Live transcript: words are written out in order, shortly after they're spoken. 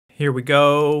Here we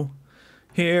go.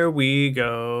 Here we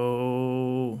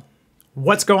go.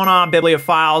 What's going on,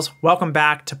 bibliophiles? Welcome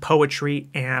back to Poetry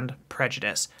and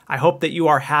Prejudice. I hope that you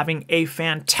are having a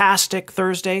fantastic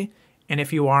Thursday. And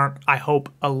if you aren't, I hope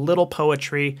a little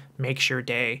poetry makes your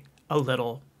day a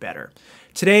little better.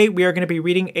 Today, we are going to be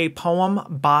reading a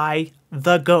poem by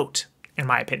the GOAT, in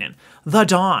my opinion, the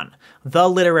Don, the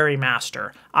literary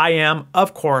master. I am,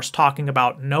 of course, talking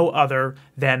about no other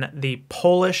than the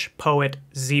Polish poet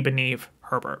Zbigniew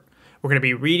Herbert. We're going to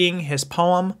be reading his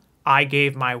poem, I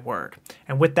Gave My Word.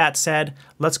 And with that said,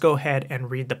 let's go ahead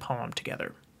and read the poem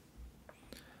together.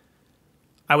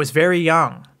 I was very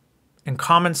young, and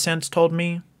common sense told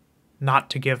me not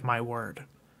to give my word.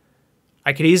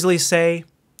 I could easily say,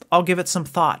 I'll give it some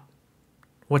thought.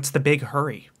 What's the big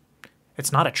hurry?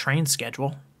 It's not a train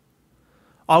schedule.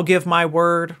 I'll give my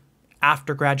word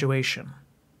after graduation,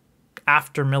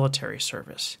 after military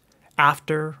service,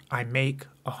 after I make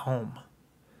a home.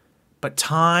 But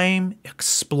time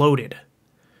exploded.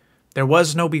 There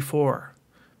was no before.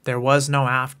 There was no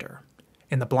after.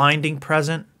 In the blinding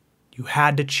present, you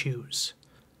had to choose.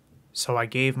 So I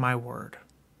gave my word.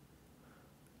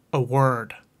 A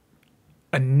word.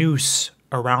 A noose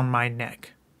around my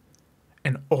neck.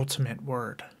 An ultimate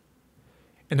word.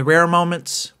 In the rare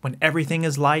moments when everything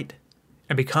is light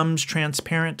and becomes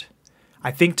transparent,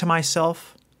 I think to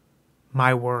myself,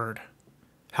 my word.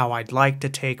 How I'd like to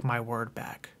take my word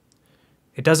back.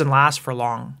 It doesn't last for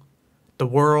long. The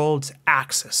world's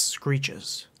axis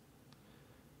screeches.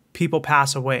 People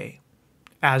pass away,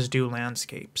 as do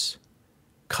landscapes,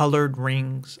 colored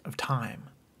rings of time.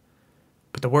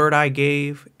 But the word I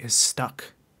gave is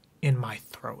stuck in my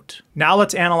throat. Now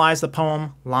let's analyze the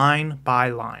poem line by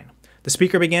line. The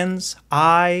speaker begins,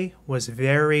 I was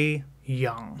very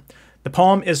young. The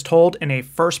poem is told in a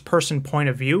first-person point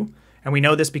of view, and we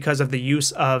know this because of the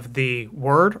use of the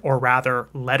word, or rather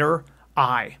letter,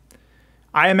 I.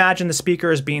 I imagine the speaker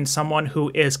as being someone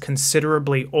who is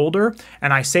considerably older,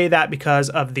 and I say that because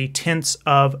of the tense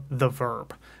of the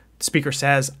verb. The speaker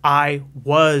says, I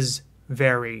was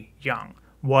very young.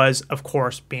 Was, of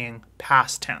course, being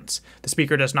past tense. The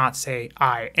speaker does not say,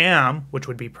 I am, which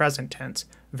would be present tense,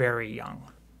 very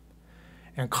young.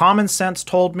 And common sense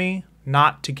told me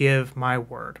not to give my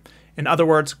word. In other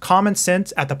words, common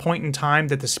sense at the point in time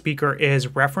that the speaker is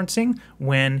referencing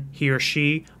when he or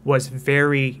she was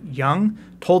very young,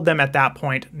 told them at that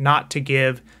point not to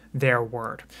give their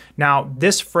word. Now,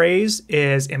 this phrase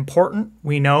is important,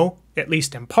 we know, at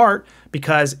least in part,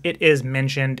 because it is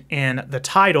mentioned in the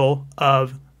title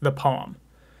of the poem.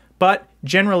 But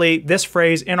generally, this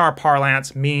phrase in our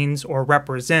parlance means or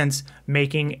represents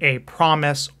making a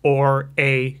promise or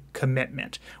a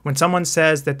commitment. When someone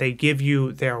says that they give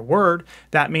you their word,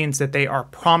 that means that they are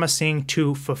promising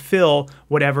to fulfill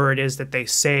whatever it is that they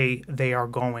say they are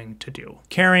going to do.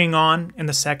 Carrying on in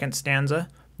the second stanza,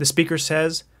 the speaker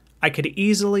says, I could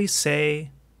easily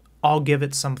say, I'll give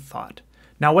it some thought.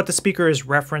 Now, what the speaker is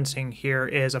referencing here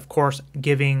is, of course,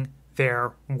 giving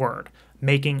their word,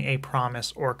 making a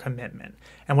promise or commitment.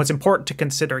 And what's important to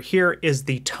consider here is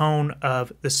the tone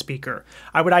of the speaker.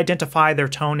 I would identify their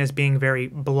tone as being very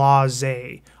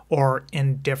blasé or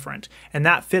indifferent. And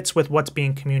that fits with what's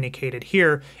being communicated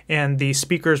here in the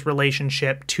speaker's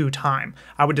relationship to time.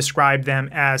 I would describe them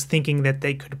as thinking that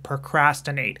they could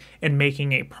procrastinate in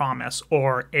making a promise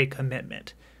or a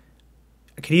commitment.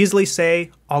 I could easily say,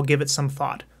 I'll give it some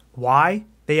thought. Why?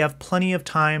 They have plenty of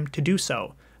time to do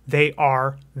so. They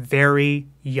are very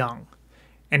young.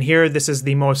 And here, this is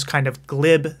the most kind of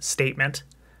glib statement.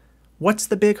 What's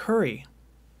the big hurry?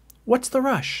 What's the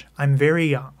rush? I'm very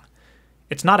young.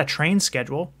 It's not a train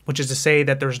schedule, which is to say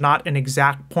that there's not an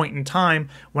exact point in time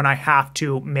when I have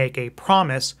to make a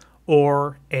promise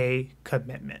or a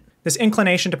commitment. This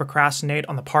inclination to procrastinate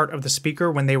on the part of the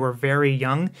speaker when they were very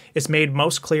young is made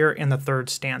most clear in the third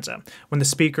stanza, when the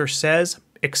speaker says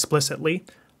explicitly,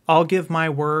 I'll give my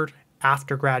word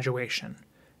after graduation,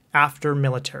 after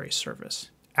military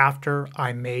service, after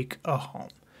I make a home.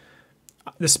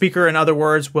 The speaker, in other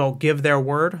words, will give their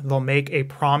word, they'll make a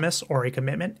promise or a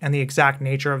commitment, and the exact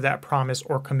nature of that promise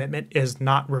or commitment is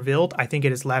not revealed. I think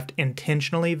it is left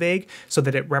intentionally vague so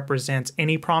that it represents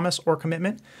any promise or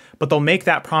commitment, but they'll make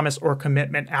that promise or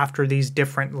commitment after these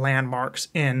different landmarks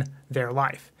in their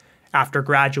life. After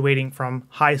graduating from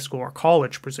high school or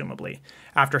college, presumably,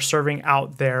 after serving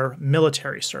out their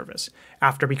military service,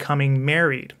 after becoming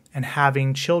married and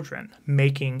having children,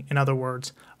 making, in other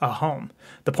words, a home.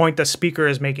 The point the speaker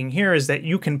is making here is that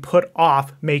you can put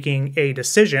off making a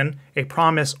decision, a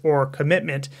promise, or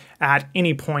commitment at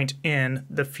any point in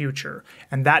the future.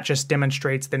 And that just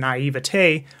demonstrates the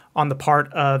naivete on the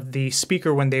part of the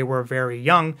speaker when they were very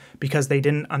young, because they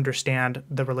didn't understand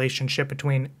the relationship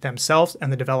between themselves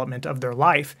and the development of their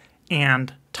life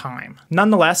and time.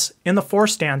 Nonetheless, in the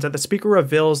fourth stanza, the speaker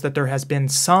reveals that there has been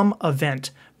some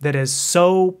event that is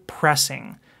so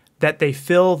pressing that they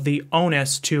feel the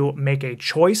onus to make a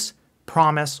choice,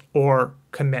 promise, or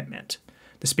commitment.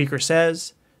 The speaker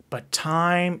says, "But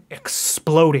time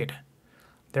exploded.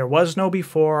 There was no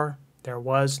before, there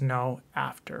was no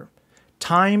after."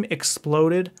 Time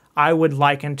exploded, I would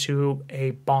liken to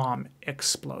a bomb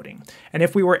exploding. And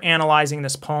if we were analyzing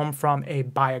this poem from a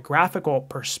biographical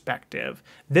perspective,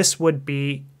 this would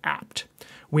be apt.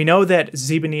 We know that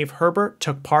Zbigniew Herbert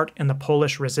took part in the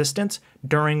Polish resistance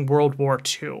during World War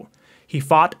II. He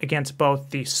fought against both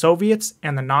the Soviets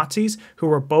and the Nazis, who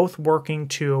were both working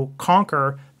to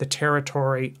conquer the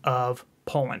territory of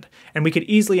Poland. And we could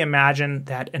easily imagine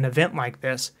that an event like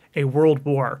this, a world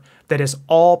war that is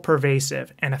all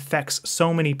pervasive and affects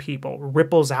so many people,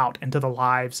 ripples out into the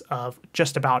lives of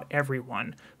just about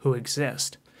everyone who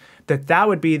exists, that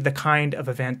would be the kind of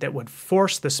event that would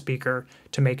force the speaker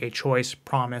to make a choice,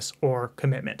 promise, or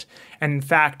commitment. And in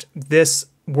fact, this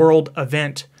world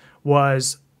event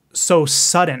was so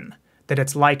sudden that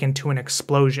it's likened to an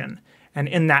explosion. And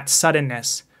in that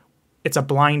suddenness, it's a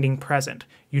blinding present.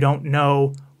 You don't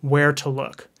know where to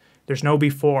look. There's no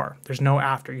before, there's no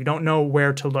after. You don't know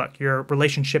where to look. Your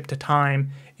relationship to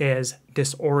time is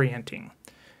disorienting.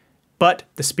 But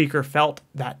the speaker felt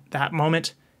that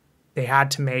moment they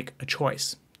had to make a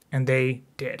choice, and they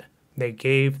did. They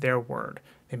gave their word.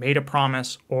 They made a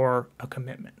promise or a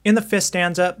commitment. In the fifth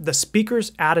stanza, the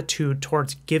speaker's attitude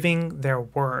towards giving their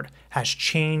word has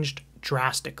changed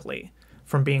drastically,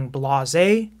 from being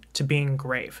blasé to being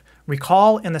grave.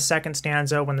 Recall in the second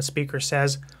stanza when the speaker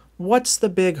says, "What's the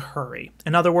big hurry?"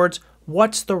 In other words,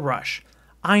 what's the rush?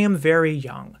 I am very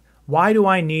young. Why do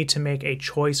I need to make a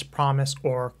choice, promise,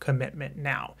 or commitment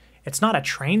now? It's not a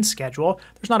train schedule.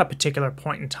 There's not a particular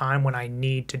point in time when I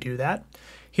need to do that.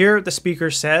 Here the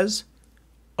speaker says,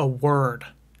 "A word,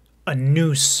 a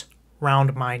noose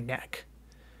round my neck."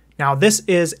 Now this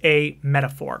is a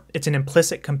metaphor. It's an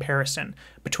implicit comparison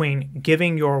between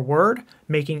giving your word,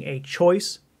 making a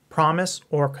choice, promise,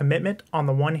 or commitment on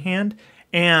the one hand,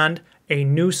 and a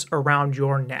noose around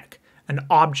your neck, an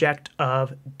object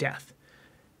of death.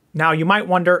 Now you might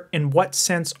wonder, in what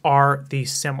sense are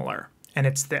these similar? And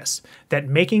it's this, that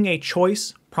making a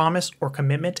choice, promise, or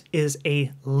commitment is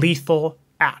a lethal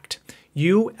act.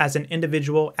 You, as an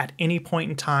individual, at any point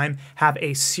in time, have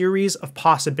a series of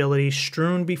possibilities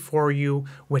strewn before you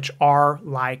which are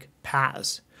like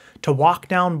paths. To walk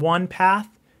down one path,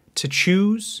 to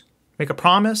choose, make a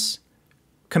promise,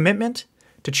 commitment,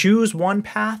 to choose one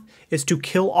path is to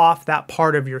kill off that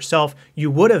part of yourself you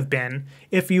would have been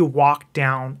if you walked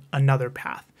down another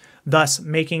path. Thus,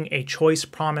 making a choice,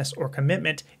 promise, or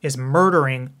commitment is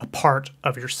murdering a part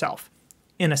of yourself,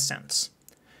 in a sense.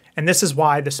 And this is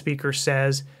why the speaker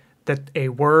says that a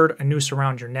word, a noose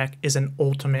around your neck, is an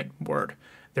ultimate word.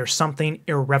 There's something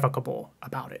irrevocable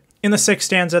about it. In the sixth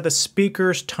stanza, the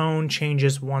speaker's tone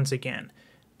changes once again.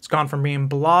 It's gone from being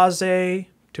blasé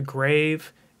to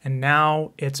grave, and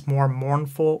now it's more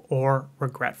mournful or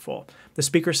regretful. The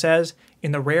speaker says,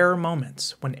 "In the rare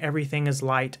moments when everything is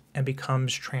light and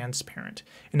becomes transparent."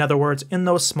 In other words, in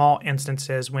those small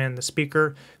instances when the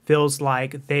speaker feels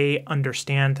like they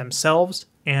understand themselves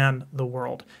and the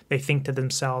world, they think to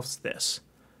themselves this,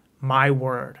 "My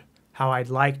word, how I'd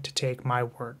like to take my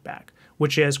word back,"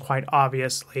 which is quite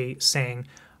obviously saying,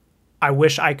 I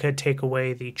wish I could take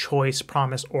away the choice,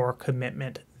 promise, or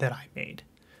commitment that I made.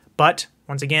 But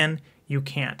once again, you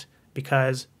can't,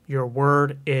 because your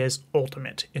word is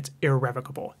ultimate. It's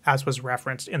irrevocable, as was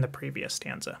referenced in the previous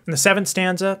stanza. In the seventh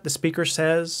stanza, the speaker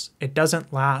says, "It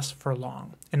doesn't last for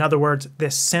long." In other words,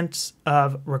 this sense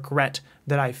of regret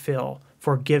that I feel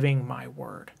for giving my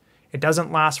word. It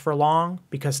doesn't last for long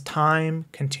because time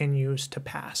continues to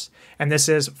pass. And this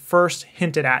is first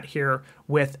hinted at here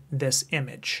with this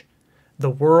image. The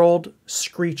world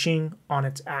screeching on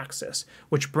its axis,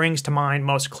 which brings to mind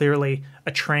most clearly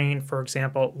a train, for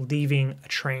example, leaving a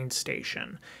train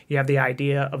station. You have the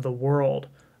idea of the world,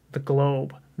 the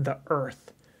globe, the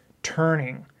earth,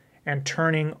 turning and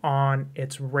turning on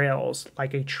its rails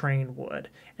like a train would,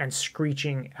 and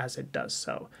screeching as it does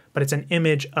so. But it's an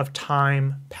image of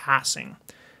time passing.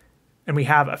 And we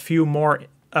have a few more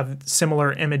of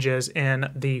similar images in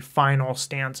the final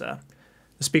stanza.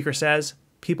 The speaker says,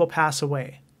 "People pass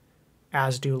away,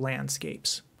 as do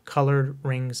landscapes, colored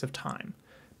rings of time.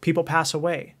 People pass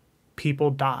away,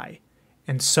 people die,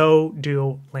 and so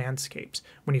do landscapes."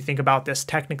 When you think about this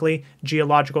technically,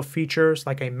 geological features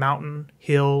like a mountain,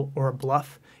 hill, or a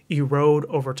bluff erode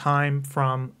over time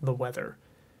from the weather.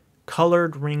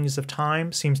 Colored rings of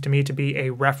time seems to me to be a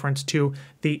reference to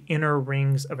the inner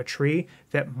rings of a tree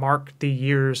that mark the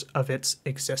years of its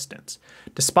existence.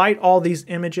 Despite all these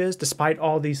images, despite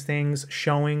all these things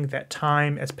showing that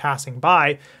time is passing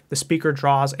by, the speaker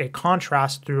draws a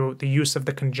contrast through the use of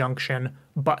the conjunction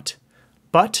but.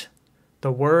 But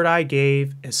the word I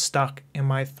gave is stuck in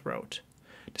my throat.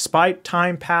 Despite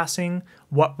time passing,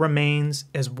 what remains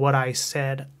is what I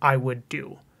said I would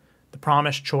do. The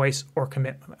promise, choice, or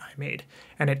commitment I made.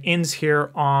 And it ends here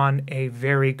on a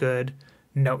very good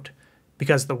note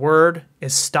because the word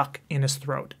is stuck in his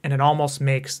throat and it almost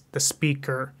makes the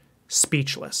speaker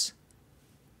speechless,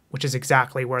 which is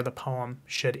exactly where the poem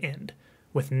should end,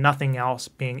 with nothing else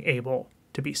being able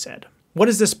to be said. What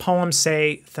does this poem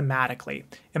say thematically?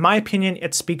 In my opinion,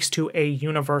 it speaks to a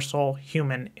universal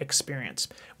human experience.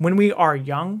 When we are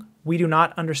young, we do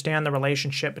not understand the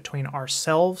relationship between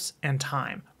ourselves and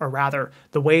time, or rather,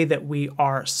 the way that we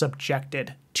are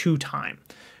subjected to time.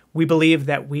 We believe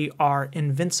that we are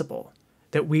invincible,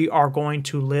 that we are going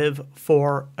to live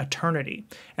for eternity.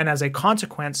 And as a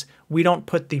consequence, we don't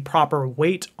put the proper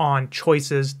weight on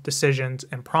choices, decisions,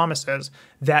 and promises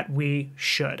that we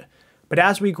should. But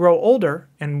as we grow older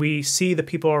and we see the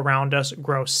people around us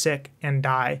grow sick and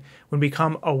die, when we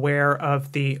become aware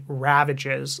of the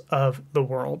ravages of the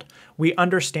world, we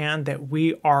understand that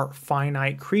we are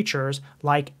finite creatures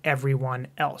like everyone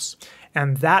else.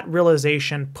 And that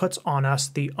realization puts on us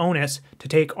the onus to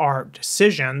take our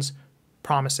decisions,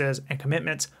 promises, and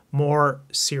commitments more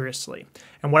seriously.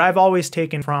 And what I've always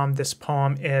taken from this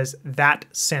poem is that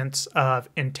sense of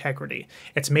integrity.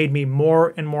 It's made me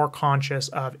more and more conscious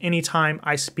of anytime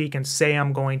I speak and say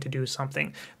I'm going to do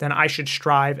something, then I should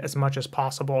strive as much as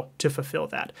possible to fulfill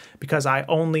that, because I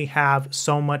only have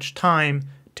so much time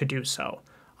to do so.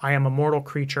 I am a mortal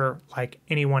creature like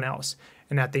anyone else.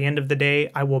 And at the end of the day,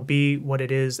 I will be what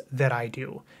it is that I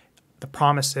do. The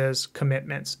promises,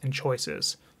 commitments, and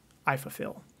choices I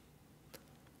fulfill.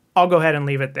 I'll go ahead and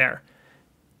leave it there.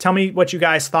 Tell me what you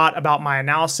guys thought about my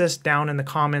analysis down in the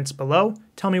comments below.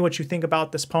 Tell me what you think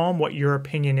about this poem, what your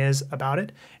opinion is about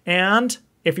it. And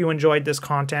if you enjoyed this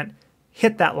content,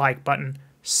 hit that like button,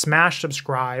 smash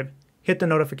subscribe, hit the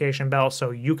notification bell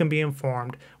so you can be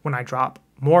informed when I drop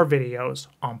more videos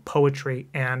on poetry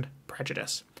and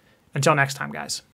prejudice. Until next time, guys.